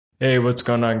Hey, what's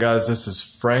going on, guys? This is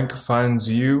Frank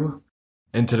Finds You.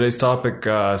 And today's topic,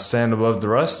 stand above the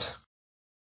rest.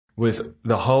 With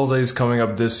the holidays coming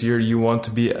up this year, you want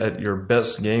to be at your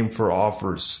best game for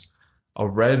offers. A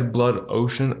red blood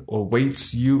ocean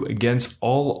awaits you against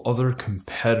all other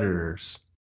competitors.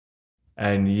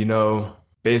 And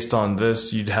based on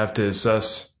this, you'd have to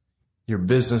assess your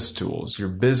business tools, your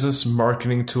business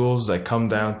marketing tools that come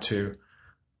down to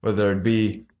whether it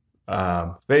be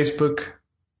Facebook,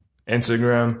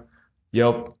 Instagram,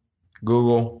 Yelp,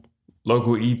 Google,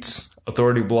 Local Eats,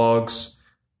 Authority Blogs,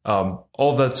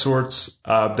 all that sorts.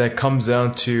 That comes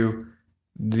down to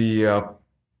the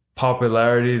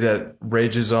popularity that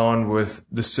rages on with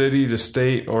the city, the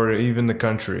state, or even the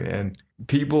country. And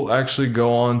people actually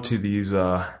go on to these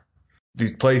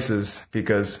places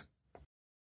because,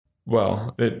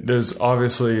 well, there's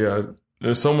obviously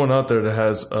there's someone out there that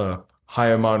has a high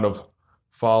amount of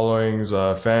followings,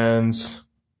 fans,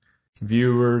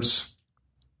 viewers,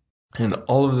 and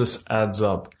all of this adds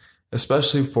up,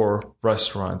 especially for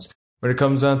restaurants. When it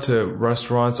comes down to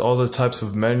restaurants, all the types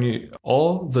of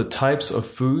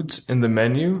foods in the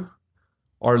menu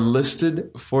are listed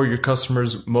for your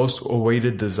customers' most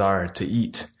awaited desire to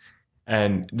eat.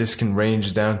 And this can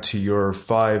range down to your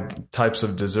 5 types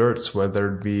of desserts,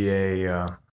 whether it be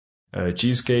a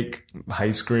cheesecake,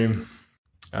 ice cream,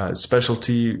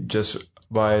 specialty just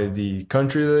by the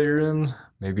country that you're in,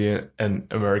 maybe an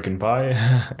American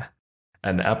pie,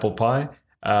 an apple pie.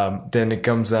 Then it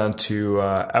comes down to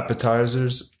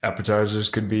appetizers. Appetizers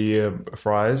could be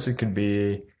fries. It could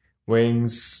be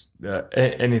wings,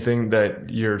 anything that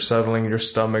you're settling your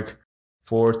stomach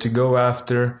for to go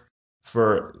after.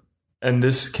 And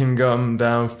this can come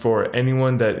down for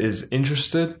anyone that is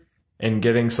interested in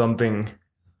getting something,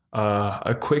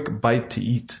 a quick bite to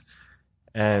eat.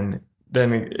 And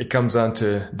then it comes down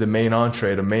to the main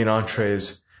entree. The main entree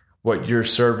is what you're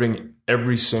serving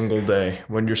every single day.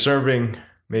 When you're serving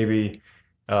maybe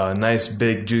a nice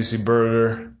big juicy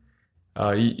burger,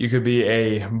 you could be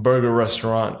a burger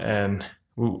restaurant, and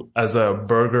as a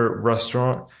burger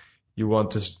restaurant, you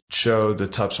want to show the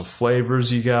types of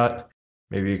flavors you got.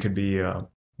 Maybe it could be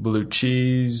blue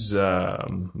cheese,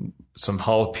 some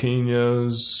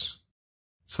jalapenos,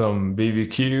 some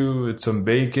BBQ, some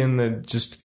bacon, and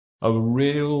just a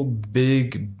real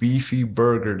big beefy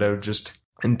burger that just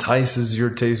entices your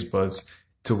taste buds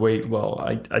to wait. Well,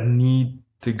 I need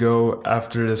to go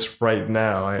after this right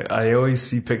now. I always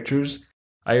see pictures.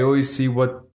 I always see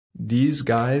what this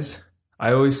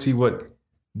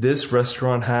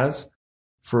restaurant has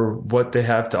for what they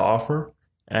have to offer.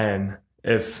 And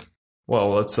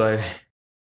let's say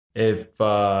if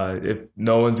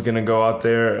no one's gonna go out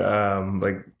there,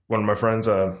 like one of my friends,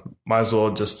 might as well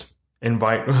just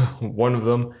invite one of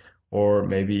them, or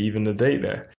maybe even a date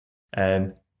there.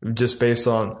 And just based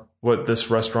on what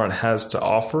this restaurant has to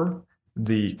offer,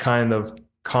 the kind of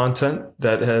content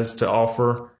that has to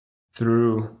offer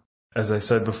through, as I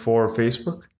said before,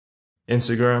 Facebook,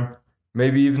 Instagram,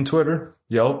 maybe even Twitter,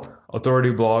 Yelp,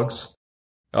 Authority Blogs,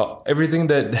 everything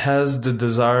that has the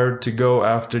desire to go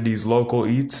after these local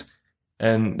eats.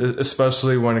 And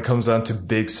especially when it comes down to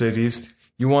big cities,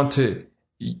 you want to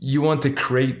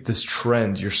create this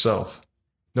trend yourself.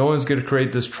 No one's going to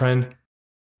create this trend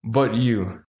but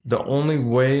you. The only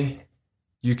way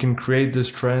you can create this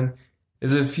trend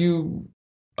is if you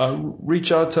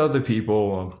reach out to other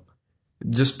people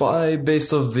just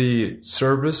based off the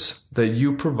service that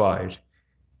you provide.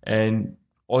 And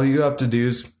all you have to do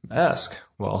is ask.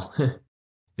 Well,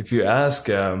 if you ask,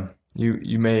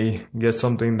 you may get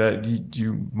something that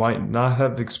you might not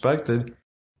have expected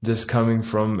just coming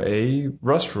from a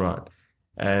restaurant.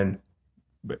 And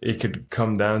it could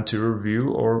come down to a review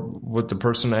or what the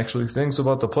person actually thinks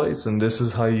about the place. And this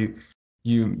is how you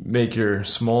make your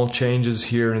small changes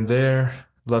here and there,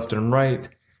 left and right.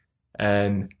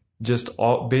 And just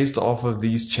based off of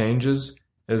these changes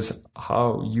is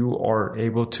how you are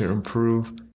able to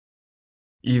improve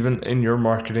even in your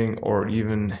marketing or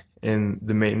even in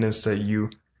the maintenance that you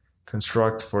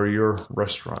construct for your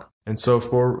restaurant. And so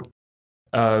for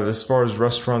as far as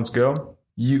restaurants go,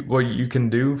 what you can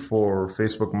do for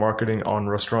Facebook marketing on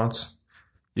restaurants,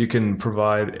 you can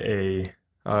provide a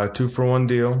 2-for-1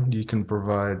 deal. You can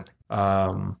provide,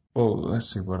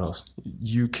 let's see what else.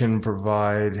 You can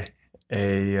provide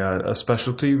a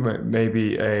specialty,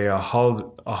 maybe a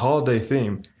holiday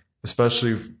theme,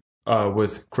 especially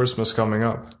with Christmas coming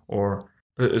up, or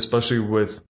especially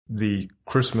with the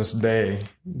Christmas day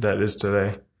that is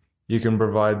today. You can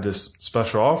provide this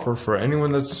special offer for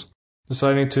anyone that's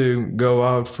deciding to go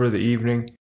out for the evening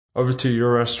over to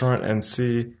your restaurant and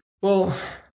see, well,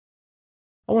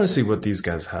 I want to see what these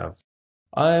guys have.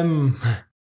 I'm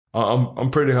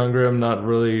I'm pretty hungry. I'm not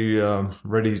really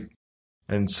ready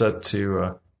and set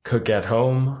to cook at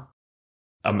home.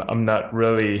 I'm not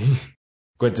really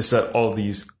going to set all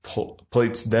these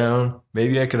plates down.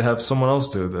 Maybe I could have someone else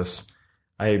do this.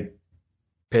 I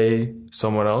pay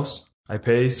someone else. I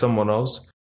pay someone else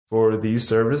for these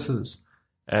services.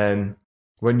 And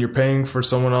when you're paying for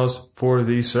someone else for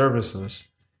these services,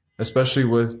 especially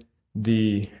with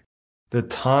the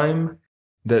time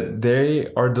that they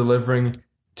are delivering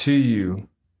to you,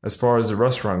 as far as the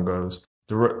restaurant goes,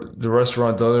 the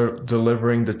restaurant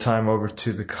delivering the time over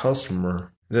to the customer,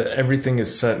 that everything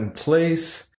is set in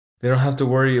place. They don't have to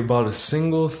worry about a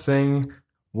single thing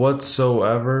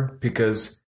whatsoever,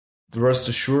 because rest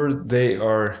assured they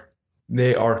are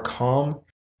calm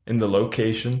in the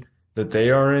location that they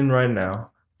are in right now,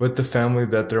 with the family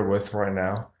that they're with right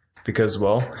now, because,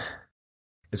 well,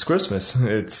 it's Christmas.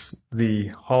 It's the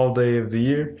holiday of the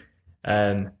year,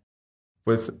 and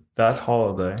with that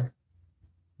holiday,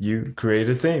 you create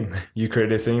a theme. You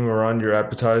create a theme around your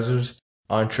appetizers,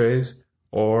 entrees,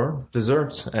 or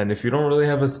desserts. And if you don't really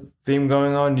have a theme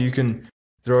going on, you can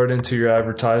throw it into your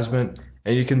advertisement,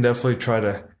 and you can definitely try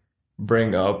to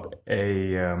bring up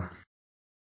a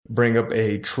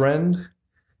trend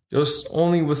just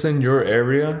only within your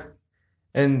area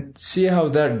and see how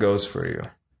that goes for you.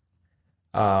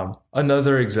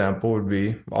 Another example would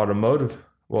be automotive.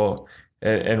 Well,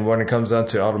 and when it comes down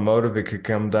to automotive, it could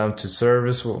come down to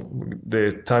service, well,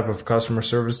 the type of customer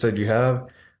service that you have,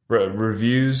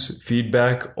 reviews,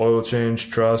 feedback, oil change,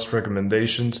 trust,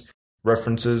 recommendations,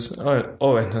 references.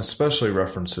 And especially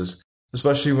references,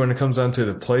 especially when it comes down to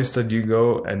the place that you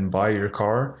go and buy your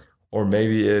car, or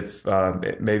maybe if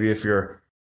you're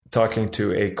talking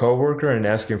to a coworker and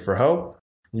asking for help,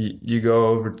 you go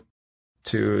over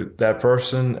to that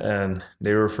person and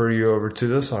they refer you over to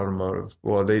this automotive.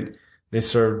 Well, they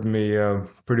served me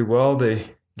pretty well.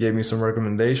 They gave me some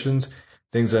recommendations,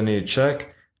 things I need to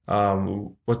check,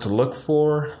 what to look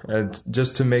for, and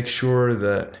just to make sure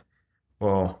that,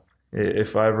 well,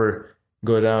 if I ever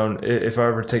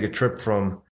take a trip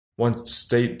from one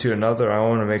state to another, I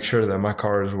want to make sure that my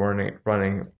car is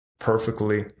running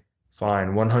perfectly fine,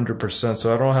 100%.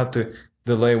 So I don't have to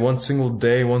delay one single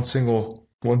day, one single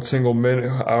minute,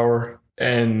 hour,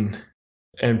 and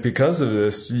because of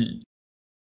this,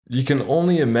 you can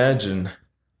only imagine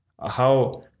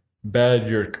how bad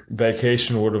your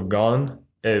vacation would have gone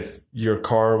if your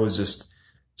car was just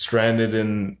stranded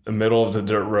in the middle of the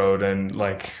dirt road. And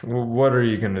like, what are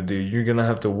you gonna do? You're gonna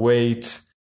have to wait.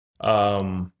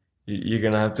 You're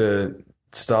gonna have to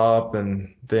stop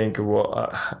and think,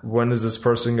 well, when is this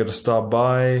person gonna stop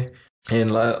by?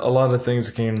 And a lot of things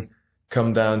can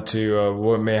come down to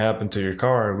what may happen to your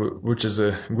car, which is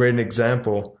a great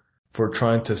example for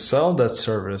trying to sell that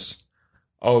service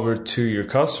over to your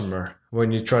customer.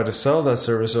 When you try to sell that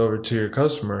service over to your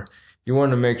customer, you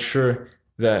want to make sure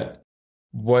that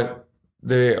what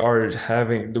they are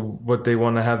having, what they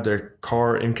want to have their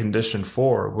car in condition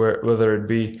for, whether it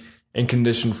be in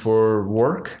condition for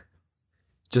work,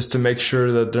 just to make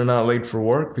sure that they're not late for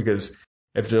work, because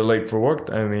if they're late for work,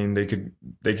 I mean, they could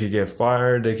get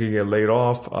fired, they could get laid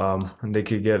off, and they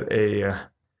could get a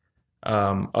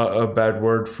bad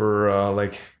word for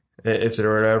like if they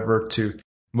were ever to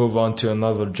move on to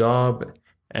another job.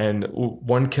 And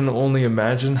one can only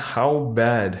imagine how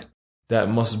bad that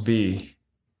must be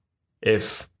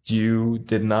if you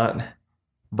did not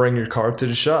bring your car to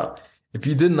the shop. If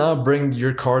you did not bring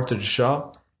your car to the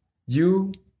shop,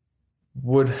 you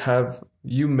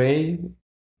may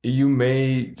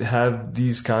have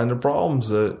these kind of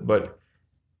problems. But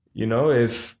you know,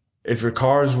 if your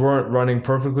cars weren't running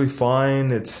perfectly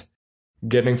fine, it's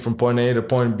getting from point A to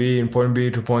point B and point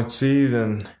B to point C,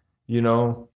 then, you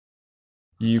know,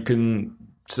 you can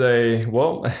say,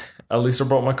 well, at least I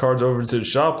brought my cars over to the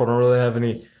shop. I don't really have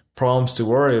any problems to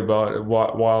worry about,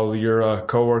 while your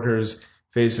coworker is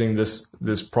facing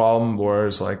this problem where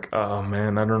it's like, oh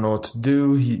man, I don't know what to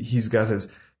do. He's got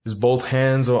his both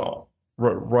hands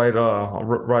right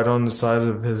on the side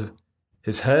of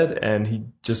his head, and he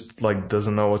just like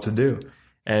doesn't know what to do.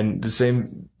 And the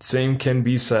same can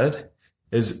be said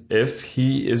is if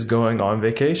he is going on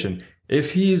vacation.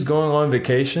 If he is going on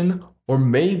vacation, or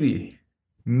maybe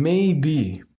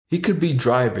he could be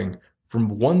driving from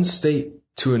one state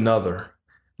to another.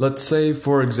 Let's say,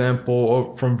 for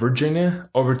example, from Virginia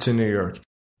over to New York.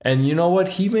 And you know what?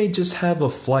 He may just have a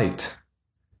flight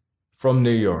from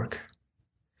New York.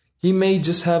 He may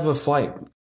just have a flight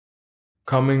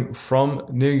coming from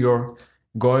New York,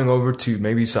 going over to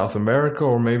maybe South America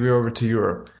or maybe over to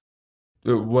Europe.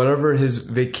 Whatever his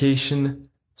vacation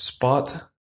spot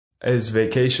his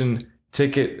vacation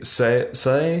ticket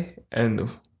say and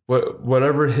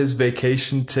whatever his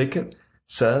vacation ticket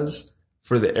says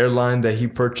for the airline that he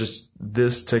purchased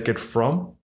this ticket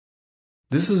from,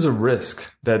 this is a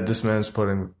risk that this man's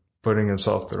putting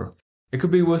himself through. It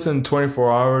could be within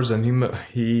 24 hours, and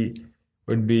he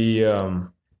would be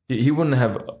he wouldn't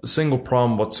have a single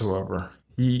problem whatsoever.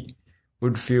 He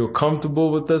would feel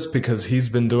comfortable with this because he's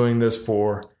been doing this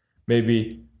for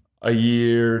maybe a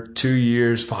year, 2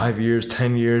 years, 5 years,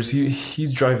 10 years.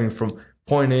 He's driving from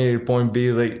point A to point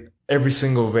B like every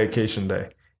single vacation day,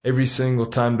 every single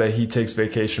time that he takes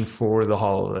vacation for the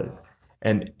holiday.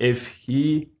 And if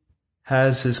he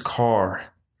has his car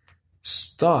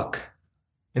stuck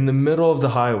in the middle of the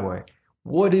highway,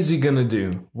 what is he gonna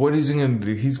do? What is he gonna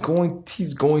do? He's going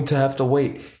to have to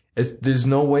wait. There's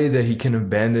no way that he can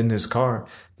abandon his car.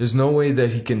 There's no way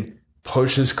that he can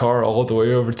push his car all the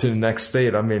way over to the next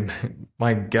state. I mean,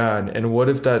 my God. And what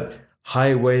if that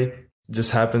highway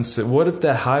what if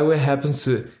that highway happens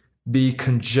to be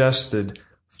congested,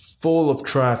 full of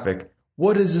traffic?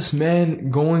 What is this man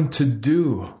going to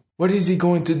do? What is he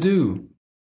going to do?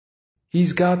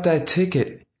 He's got that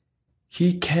ticket.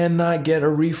 He cannot get a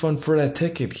refund for that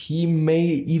ticket. He may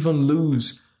even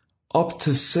lose up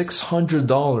to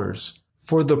 $600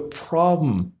 for the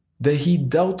problem that he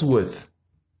dealt with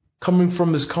coming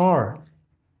from his car.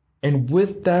 And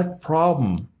with that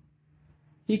problem,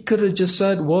 he could have just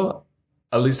said, well,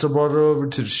 at least I brought it over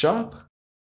to the shop.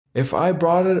 If I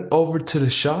brought it over to the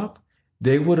shop,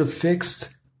 they would have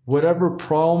fixed whatever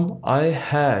problem I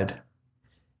had.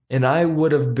 And I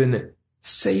would have been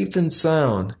safe and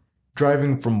sound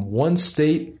driving from one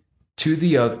state to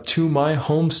the other, to my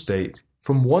home state.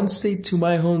 From one state to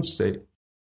my home state.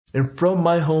 And from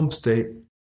my home state,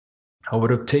 I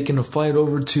would have taken a flight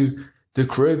over to the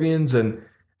Caribbean and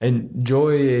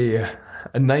enjoy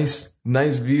a nice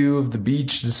view of the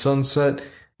beach, the sunset,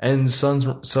 and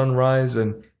sunrise.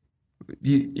 And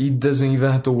he doesn't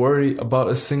even have to worry about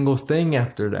a single thing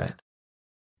after that.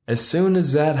 As soon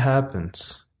as that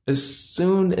happens, his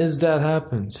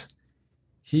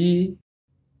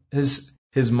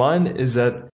mind is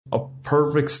at a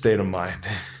perfect state of mind.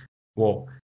 Well,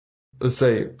 let's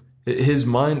say his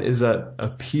mind is at a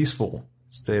peaceful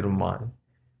state of mind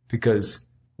because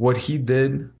what he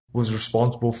did was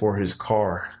responsible for his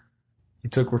car. He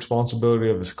took responsibility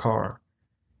of his car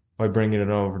by bringing it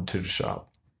over to the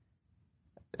shop.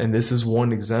 And this is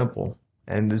one example.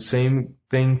 And the same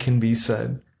thing can be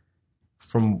said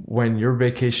from when your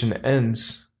vacation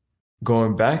ends,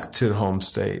 going back to the home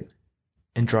state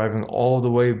and driving all the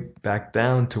way back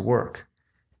down to work.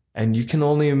 And you can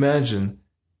only imagine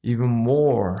even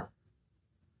more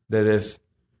that if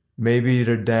maybe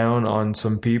they're down on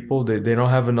some people, they don't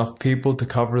have enough people to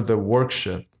cover the work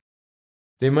shift.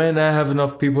 They might not have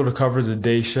enough people to cover the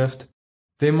day shift.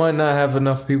 They might not have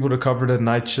enough people to cover the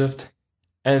night shift.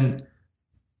 And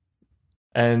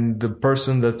the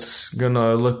person that's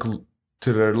gonna look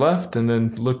to their left and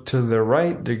then look to their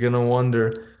right, they're gonna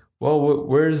wonder, well,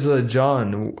 where's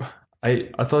John? I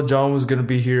thought John was gonna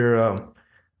be here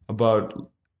about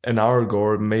an hour ago,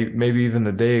 or maybe even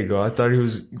a day ago. I thought he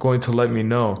was going to let me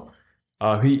know.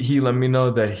 He let me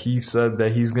know that he said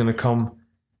that he's gonna come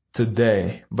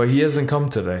today, but he hasn't come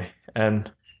today.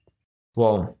 And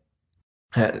well,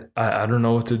 I don't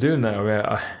know what to do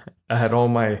now. I had all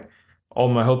my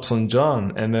hopes on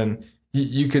John, and then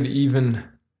you could even,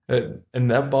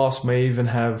 and that boss may even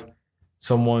have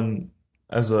someone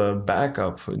as a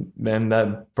backup, and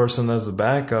that person as a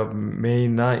backup may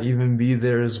not even be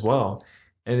there as well.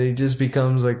 And it just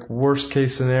becomes like worst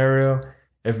case scenario.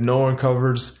 If no one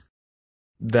covers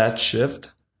that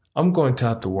shift, I'm going to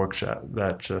have to work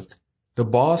that shift. The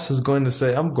boss is going to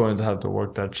say, I'm going to have to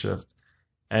work that shift.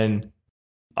 And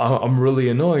I'm really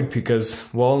annoyed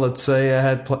because, well, let's say I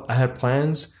had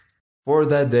plans for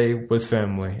that day with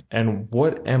family. And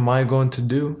what am I going to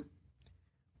do?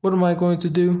 What am I going to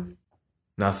do?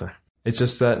 Nothing. It's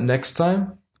just that next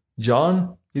time,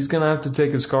 John, he's going to have to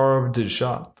take his car over to the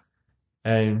shop.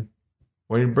 And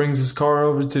when he brings his car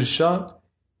over to the shop,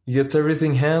 he gets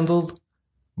everything handled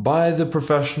by the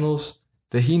professionals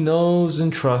that he knows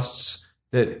and trusts,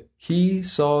 that he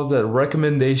saw the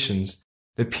recommendations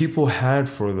that people had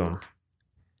for them.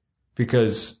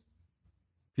 Because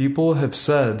people have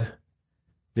said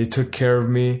they took care of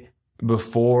me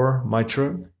before my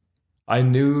trip. I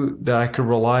knew that I could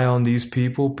rely on these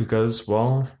people because,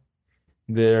 well,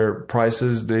 their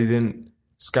prices, they didn't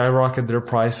skyrocket their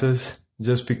prices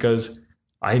just because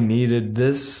I needed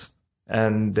this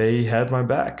and they had my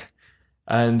back.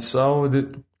 And so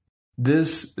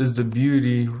this is the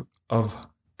beauty of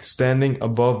standing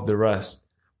above the rest.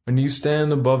 When you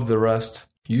stand above the rest,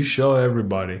 you show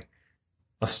everybody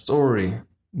a story.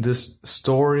 This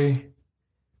story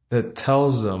that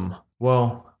tells them,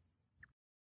 well,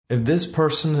 if this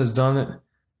person has done it,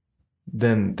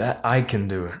 then that I can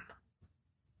do it.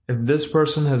 If this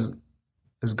person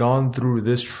has gone through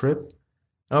this trip,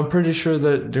 I'm pretty sure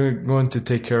that they're going to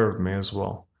take care of me as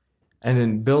well. And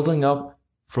in building up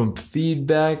from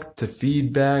feedback to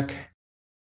feedback,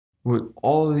 with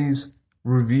all these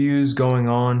reviews going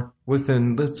on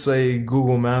within, let's say,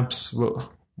 Google Maps,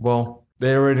 well,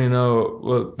 they already know,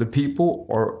 well, the people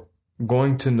are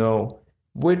going to know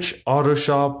which auto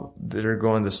shop they're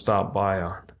going to stop by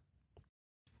on.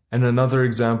 And another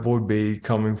example would be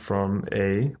coming from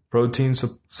a protein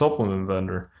supplement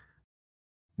vendor.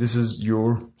 This is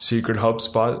your secret hub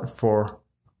spot for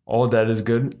all that is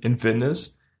good in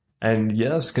fitness. And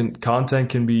yes, content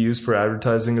can be used for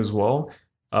advertising as well,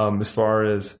 as far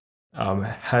as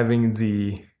having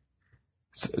the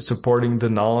supporting the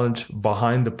knowledge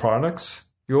behind the products.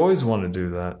 You always want to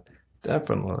do that,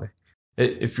 definitely.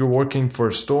 If you're working for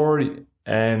a store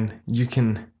and you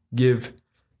can give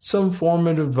some form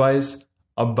of advice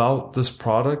about this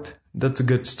product, that's a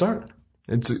good start.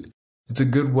 It's a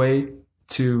good way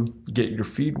to get your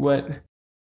feet wet,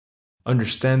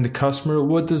 understand the customer.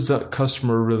 What does the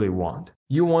customer really want?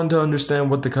 You want to understand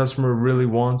what the customer really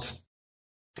wants,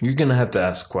 you're gonna have to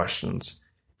ask questions,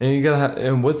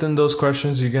 and within those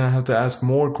questions, you're gonna have to ask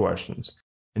more questions,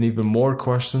 and even more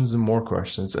questions and more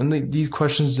questions, and these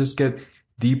questions just get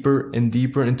deeper and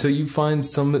deeper until you find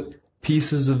some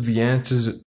pieces of the answers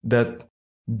that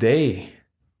they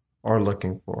are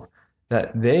looking for,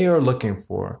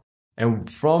 and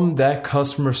from that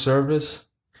customer service,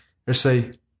 they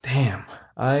say, "Damn,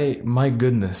 my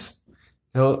goodness."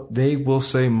 They will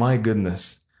say, "My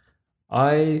goodness,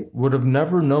 I would have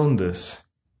never known this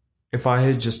if I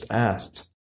had just asked.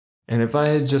 And if I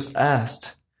had just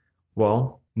asked,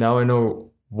 well, now I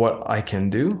know what I can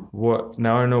do.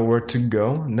 Now I know where to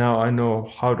go. Now I know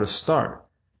how to start."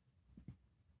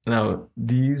 Now,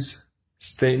 these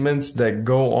statements that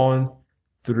go on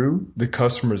through the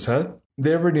customer's head,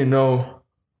 they already know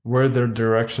where their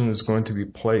direction is going to be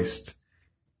placed.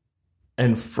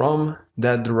 And from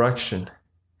that direction,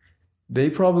 they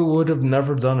probably would have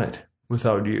never done it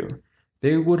without you.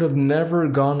 They would have never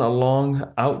gone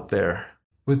along out there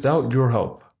without your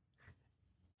help.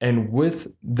 And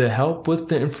with the help, with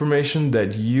the information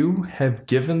that you have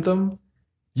given them,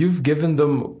 you've given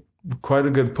them quite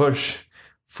a good push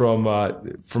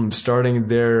from starting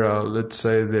their, let's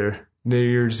say, their New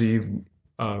Year's Eve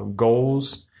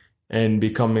goals and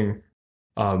becoming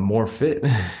more fit.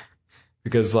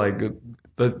 Because, like,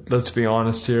 let's be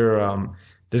honest here,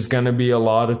 there's going to be a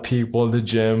lot of people at the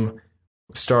gym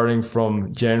starting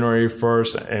from January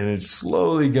 1st, and it's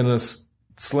slowly going to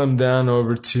slim down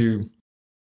over to,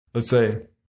 let's say,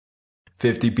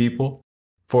 50 people,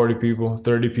 40 people,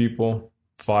 30 people,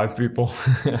 5 people.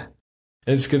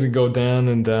 It's going to go down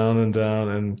and down and down,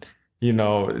 and, you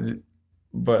know,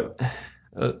 but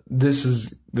this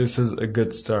is a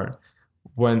good start.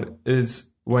 When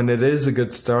it is a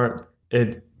good start,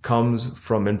 it comes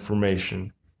from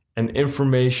information. And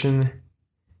information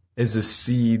is a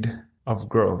seed of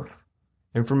growth.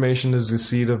 Information is the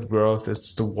seed of growth.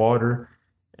 It's the water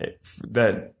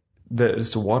that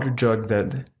is the water jug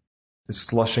that is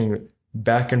slushing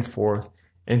back and forth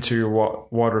into your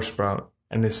water sprout.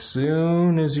 And as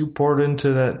soon as you pour it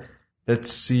into that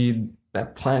seed,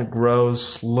 that plant grows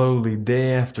slowly,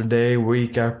 day after day,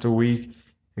 week after week.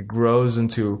 It grows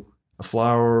into a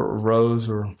flower, or rose,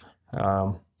 or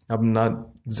I'm not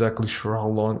exactly sure how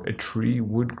long a tree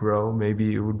would grow.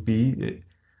 Maybe it would be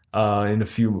in a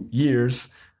few years.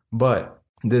 But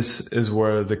this is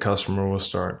where the customer will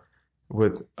start,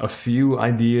 with a few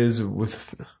ideas,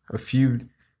 with a few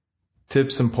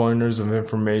tips and pointers of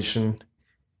information.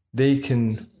 They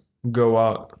can go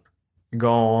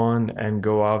on and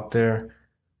go out there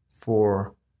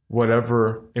for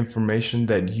whatever information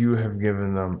that you have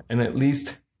given them, and at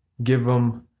least give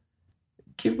them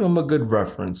a good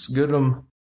reference.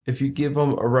 If you give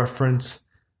them a reference,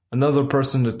 another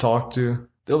person to talk to,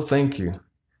 they'll thank you.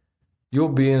 You'll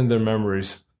be in their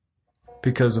memories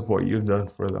because of what you've done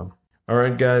for them. All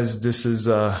right, guys, this is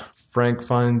Frank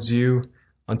Finds You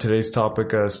on today's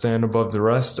topic, Stand Above the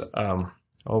Rest.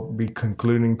 I'll be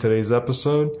concluding today's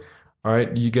episode. All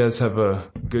right, you guys have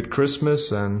a good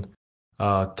Christmas, and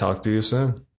talk to you soon.